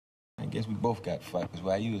guess we both got fucked, because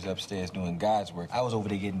while you was upstairs doing God's work, I was over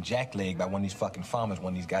there getting jacklegged by one of these fucking farmers,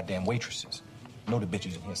 one of these goddamn waitresses. You know the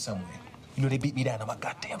bitches in here somewhere. You know they beat me down on my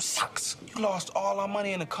goddamn socks. You lost all our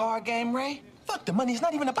money in the card game, Ray? Fuck the money. It's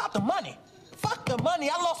not even about the money. Fuck the money.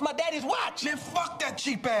 I lost my daddy's watch. Man, fuck that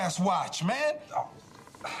cheap-ass watch, man. Oh,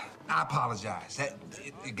 I apologize.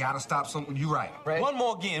 It gotta stop something. You right. One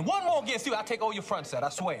more again. See, I'll take all your front set, I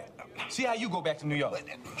swear. See how you go back to New York.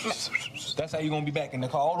 That's how you gonna be back in the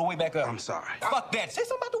car, all the way back up. I'm sorry. Fuck that. Say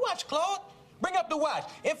something about the watch, Claude. Bring up the watch.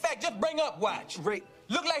 In fact, just bring up watch. Ray.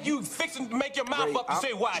 Look like you fixing to make your mouth Ray, up to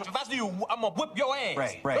say watch. If I see you, I'm gonna whip your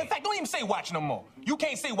ass. Ray. In fact, don't even say watch no more. You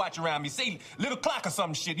can't say watch around me. Say little clock or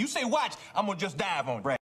some shit. You say watch, I'm gonna just dive on you. Ray.